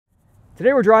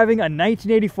Today we're driving a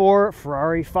 1984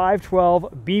 Ferrari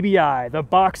 512 BBI, the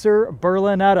Boxer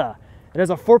Berlinetta. It has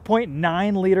a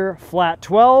 4.9 liter flat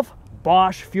 12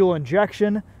 Bosch fuel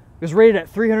injection. It was rated at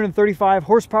 335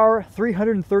 horsepower,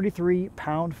 333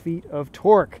 pound-feet of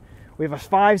torque. We have a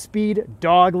 5-speed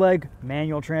dogleg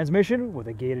manual transmission with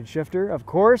a gated shifter, of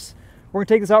course. We're going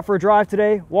to take this out for a drive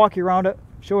today, walk you around it,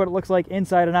 show what it looks like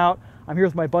inside and out. I'm here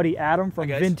with my buddy Adam from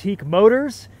Vintique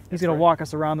Motors. He's going to walk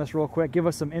us around this real quick, give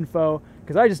us some info,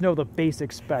 because I just know the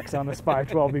basic specs on this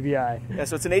 512 BBI. Yeah,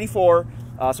 so it's an 84,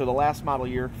 so the last model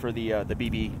year for the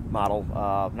BB model.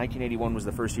 1981 was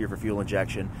the first year for fuel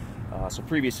injection. So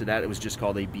previous to that, it was just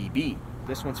called a BB.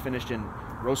 This one's finished in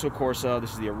Rosso Corsa.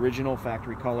 This is the original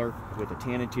factory color with a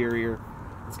tan interior.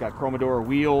 It's got Chromadora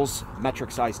wheels,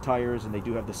 metric-sized tires, and they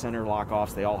do have the center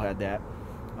lock-offs. They all had that.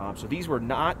 So these were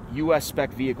not U.S.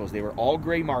 spec vehicles. They were all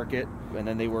gray market, and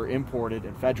then they were imported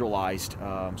and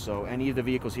federalized. So any of the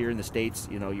vehicles here in the States,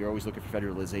 you know, you're always looking for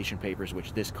federalization papers,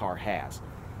 which this car has.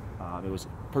 It was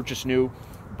purchased new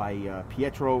by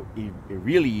Pietro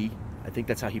Irilli. I think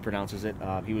that's how he pronounces it.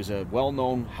 He was a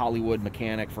well-known Hollywood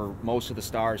mechanic for most of the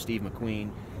stars. Steve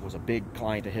McQueen was a big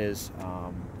client of his.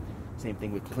 Same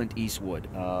thing with Clint Eastwood.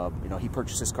 You know, he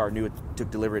purchased this car new,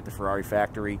 took delivery at the Ferrari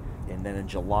factory, and then in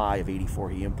July of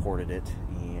 '84 he imported it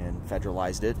and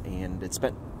federalized it, and it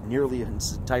spent nearly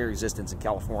its entire existence in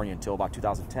California until about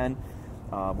 2010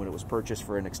 when it was purchased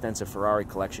for an extensive Ferrari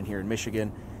collection here in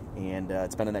Michigan, and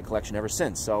it's been in that collection ever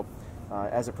since. So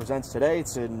as it presents today,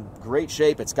 it's in great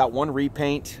shape. It's got one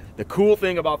repaint. The cool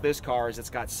thing about this car is it's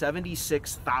got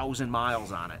 76,000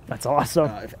 miles on it. That's awesome.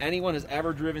 If anyone has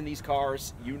ever driven these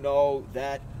cars, you know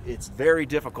that it's very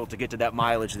difficult to get to that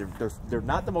mileage. They're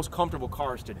not the most comfortable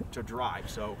cars to drive.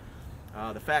 So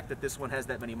the fact that this one has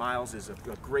that many miles is a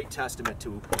great testament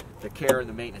to the care and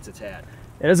the maintenance it's had.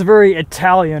 It is a very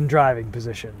Italian driving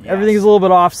position. Yes. Everything's a little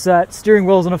bit offset. Steering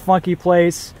wheel's in a funky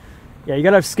place. Yeah, you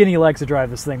gotta have skinny legs to drive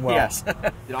this thing well. Yes.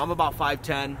 You know, I'm about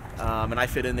 5'10", and I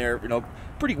fit in there, you know,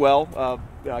 pretty well.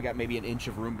 You know, I got maybe an inch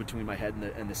of room between my head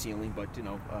and the ceiling, but you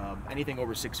know, anything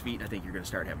over 6 feet, I think you're gonna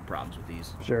start having problems with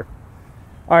these. Sure.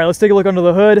 All right, let's take a look under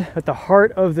the hood at the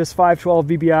heart of this 512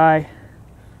 BBI.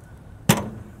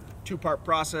 Two-part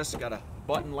process. Got a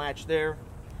button latch there,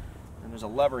 and there's a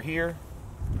lever here,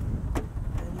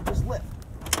 and you just lift.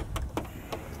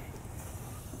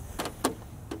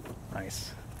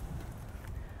 Nice.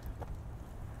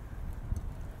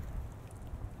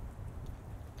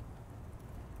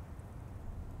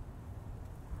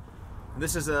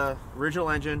 This is a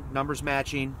original engine, numbers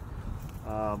matching,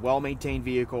 well-maintained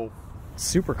vehicle.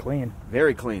 Super clean.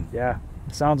 Very clean. Yeah,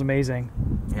 sounds amazing.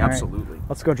 Yeah, absolutely. Right,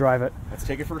 let's go drive it. Let's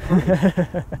take it for a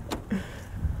cruise.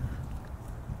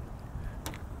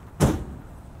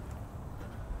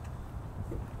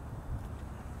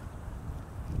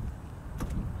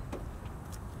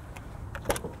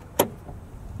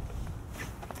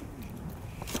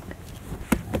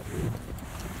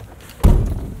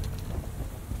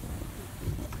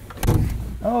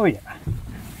 Oh yeah,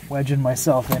 wedging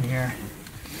myself in here.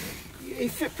 You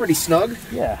fit pretty snug.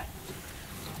 Yeah.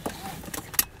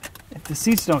 If the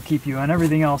seats don't keep you in,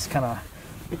 everything else kind of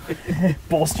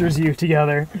bolsters you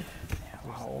together.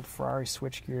 Yeah, old Ferrari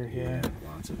switchgear here. Yeah,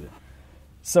 lots of it.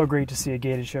 So great to see a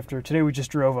gated shifter. Today we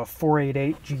just drove a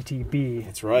 488 GTB.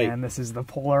 That's right. And this is the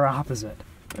polar opposite.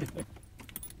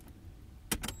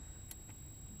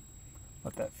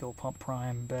 Let that fuel pump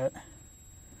prime a bit.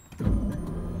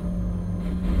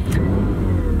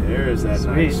 There's that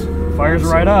Sweet. nice. Fires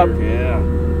right up. Yeah.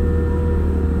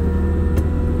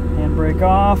 Handbrake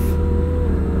off.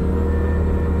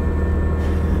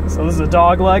 So this is a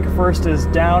dog leg. First is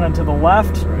down and to the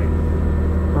left. That's right.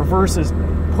 Reverse is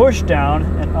push down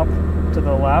and up to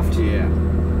the left. Yeah.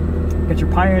 Got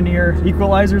your Pioneer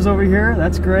equalizers over here.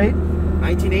 That's great.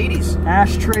 1980s.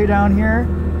 Ashtray down here.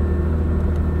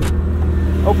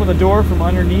 Open the door from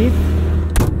underneath.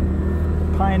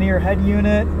 Pioneer head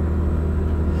unit.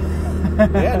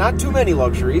 Yeah, not too many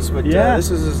luxuries, but yeah. This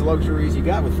is as luxury as you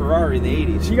got with Ferrari in the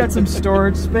 80s. You got some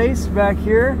storage space back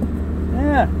here.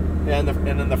 Yeah. And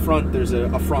in the front, there's a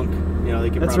frunk. You know, they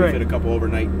can probably fit a couple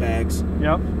overnight bags.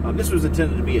 Yep. This was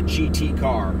intended to be a GT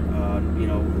car. You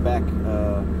know, back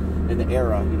in the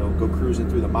era, you know, go cruising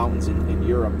through the mountains in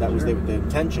Europe. That was what the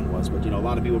intention was. But you know, a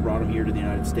lot of people brought them here to the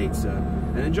United States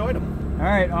and enjoyed them. All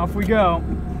right, off we go.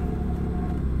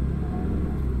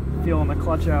 Feeling the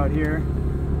clutch out here.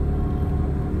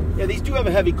 Yeah, these do have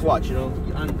a heavy clutch. You know,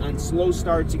 on slow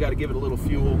starts, you got to give it a little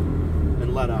fuel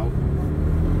and let out.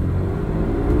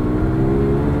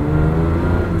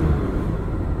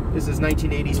 This is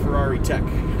 1980s Ferrari tech.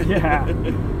 Yeah.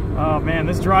 Oh man,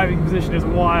 this driving position is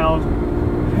wild.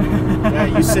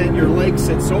 Yeah, your legs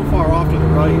sit so far off to the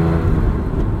right.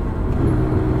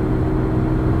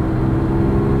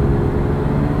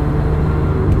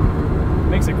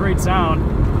 Makes a great sound.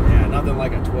 Yeah, nothing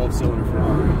like a 12-cylinder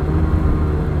Ferrari.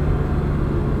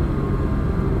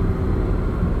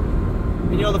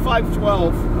 And you know, the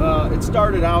 512, it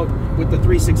started out with the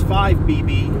 365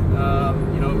 BB.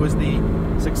 You know, it was the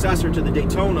successor to the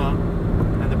Daytona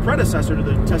and the predecessor to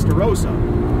the Testarossa.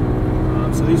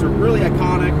 So these are really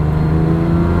iconic.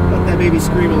 Let that baby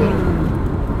scream a little.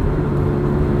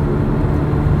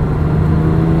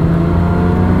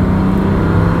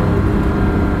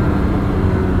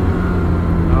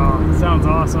 Oh, it sounds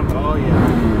awesome. Oh yeah.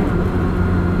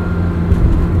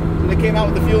 So they came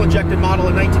out with the fuel-injected model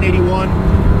in 1981.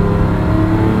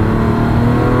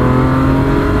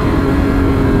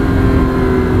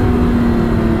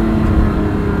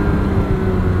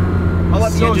 I'll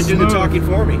let the engine do the talking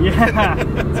for me. Yeah,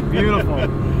 it's beautiful.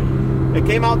 It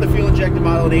came out the fuel-injected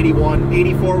model in 81.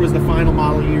 84 was the final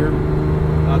model year,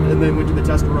 and then went to the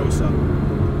Testarossa.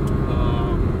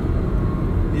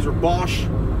 These are Bosch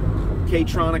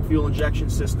K-tronic fuel injection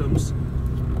systems,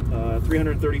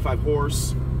 335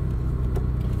 horse.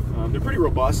 They're pretty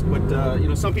robust, but you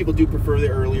know, some people do prefer the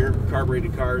earlier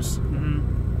carbureted cars.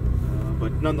 Mm-hmm.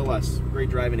 But nonetheless, great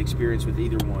driving experience with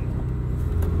either one.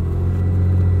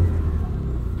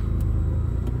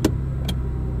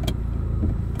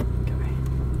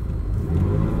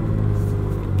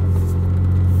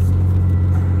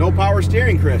 No power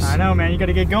steering, Chris. I know, man. You got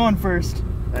to get going first.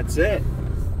 That's it.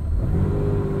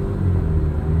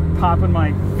 Popping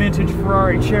my vintage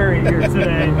Ferrari Cherry here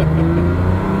today.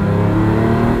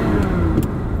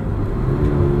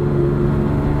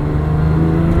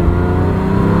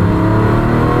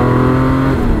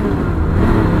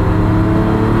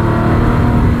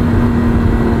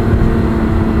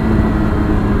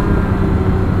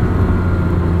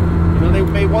 You know, they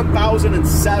made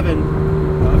 1,007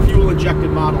 fuel-injected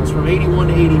models from 81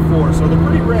 to 84, so they're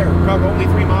pretty rare. Cover only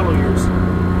 3 model years.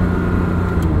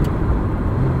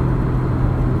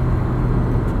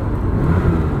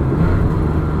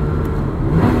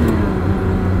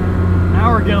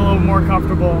 Now we're getting a little more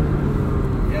comfortable.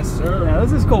 Yes, sir. Yeah,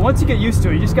 this is cool. Once you get used to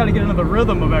it, you just got to get into the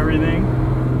rhythm of everything.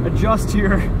 Adjust to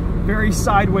your very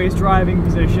sideways driving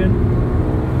position.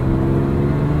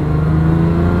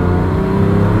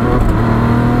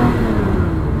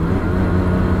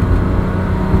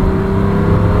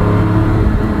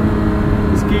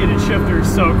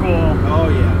 So cool. Oh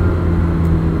yeah.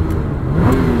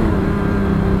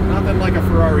 Nothing like a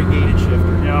Ferrari gated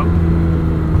shifter. Yep.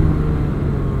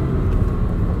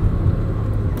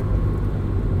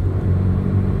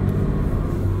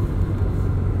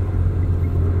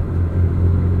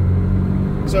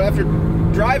 So after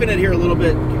driving it here a little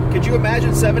bit, could you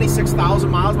imagine 76,000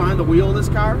 miles behind the wheel of this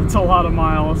car? It's a lot of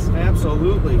miles.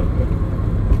 Absolutely.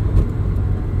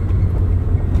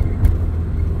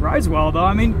 Rides well though.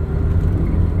 I mean,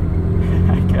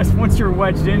 I guess once you're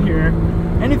wedged in here,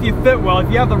 and if you fit well,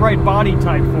 if you have the right body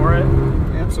type for it.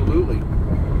 Absolutely.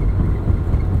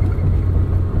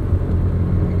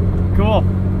 Cool.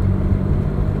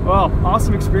 Well,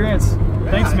 awesome experience.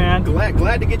 Yeah, Thanks, man.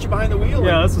 Glad to get you behind the wheel.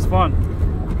 Yeah, this was fun.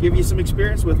 Give you some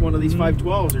experience with one of these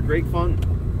 512s. They're great fun.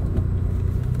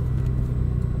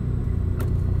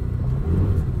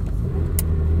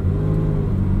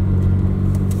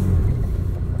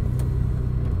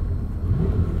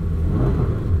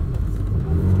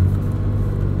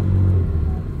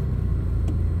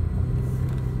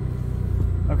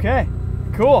 Okay,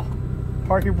 cool.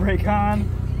 Parking brake on.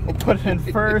 We'll put it in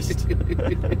first.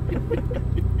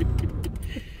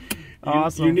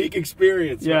 Awesome. Unique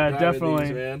experience. Yeah, definitely.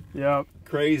 These, man. Yep.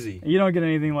 Crazy. You don't get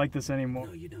anything like this anymore.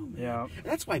 No, you don't, man. Yeah.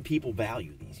 That's why people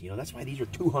value these. You know, that's why these are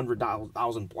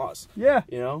 200,000 plus. Yeah.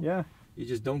 You know. Yeah. You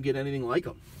just don't get anything like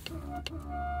them.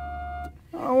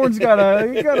 Orange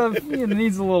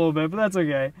needs a little bit, but that's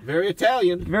okay. Very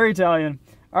Italian. Very Italian.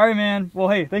 All right, man. Well,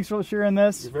 hey, thanks for sharing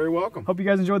this. You're very welcome. Hope you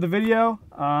guys enjoyed the video.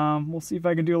 We'll see if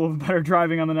I can do a little better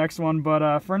driving on the next one.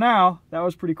 But for now, that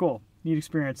was pretty cool. Neat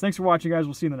experience. Thanks for watching, guys.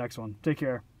 We'll see you in the next one. Take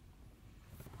care.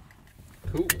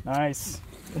 Cool. Nice.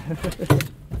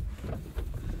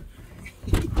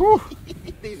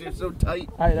 These are so tight.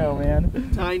 I know,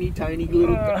 man. Tiny, tiny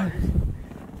little cars.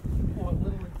 What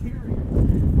little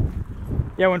interior.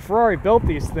 Yeah, when Ferrari built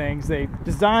these things, they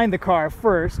designed the car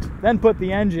first, then put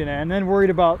the engine in, then worried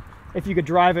about if you could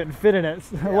drive it and fit in it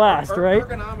last, right?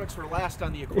 Ergonomics were last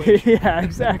on the equation. Yeah,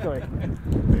 exactly.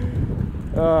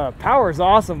 Power's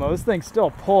awesome, though. This thing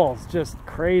still pulls just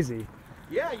crazy.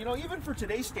 Yeah, you know, even for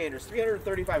today's standards,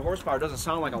 335 horsepower doesn't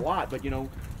sound like a lot, but you know,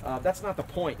 that's not the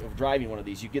point of driving one of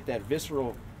these. You get that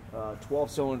visceral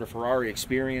 12-cylinder Ferrari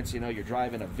experience. You know, you're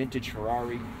driving a vintage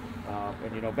Ferrari,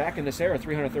 and you know, back in this era,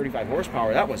 335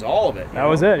 horsepower, that was all of it. That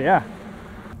was it, yeah.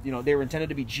 You know, they were intended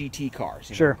to be GT cars.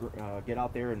 You sure. know, get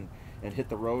out there and hit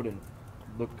the road and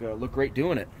look great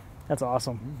doing it. That's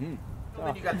awesome. Mm-hmm. Well,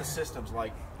 then you got the systems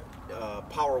like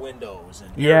power windows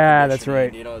and yeah, that's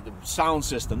right. You know, the sound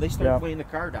system. They start weighing the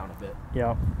car down a bit.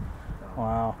 Yep.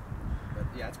 Wow. But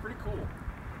yeah, it's pretty cool.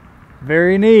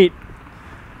 Very neat.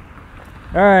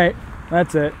 All right,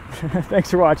 that's it.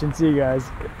 Thanks for watching. See you guys.